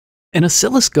An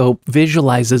oscilloscope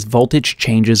visualizes voltage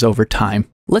changes over time.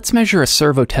 Let's measure a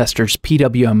servo tester's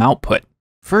PWM output.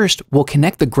 First, we'll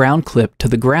connect the ground clip to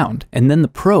the ground, and then the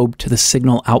probe to the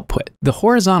signal output. The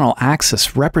horizontal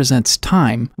axis represents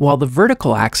time, while the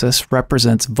vertical axis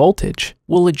represents voltage.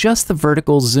 We'll adjust the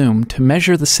vertical zoom to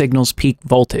measure the signal's peak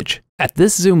voltage. At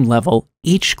this zoom level,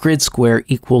 each grid square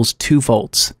equals 2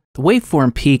 volts. The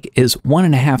waveform peak is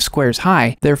 1.5 squares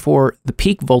high, therefore the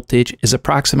peak voltage is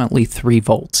approximately 3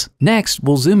 volts. Next,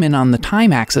 we'll zoom in on the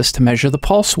time axis to measure the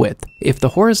pulse width. If the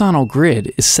horizontal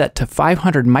grid is set to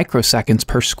 500 microseconds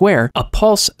per square, a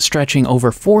pulse stretching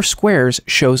over 4 squares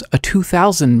shows a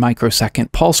 2000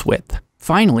 microsecond pulse width.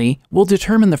 Finally, we'll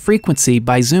determine the frequency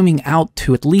by zooming out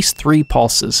to at least 3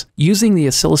 pulses. Using the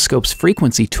oscilloscope's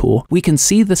frequency tool, we can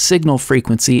see the signal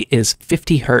frequency is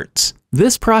 50 Hz.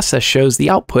 This process shows the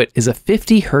output is a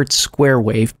 50 Hz square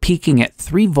wave peaking at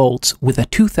 3 volts with a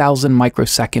 2000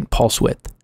 microsecond pulse width.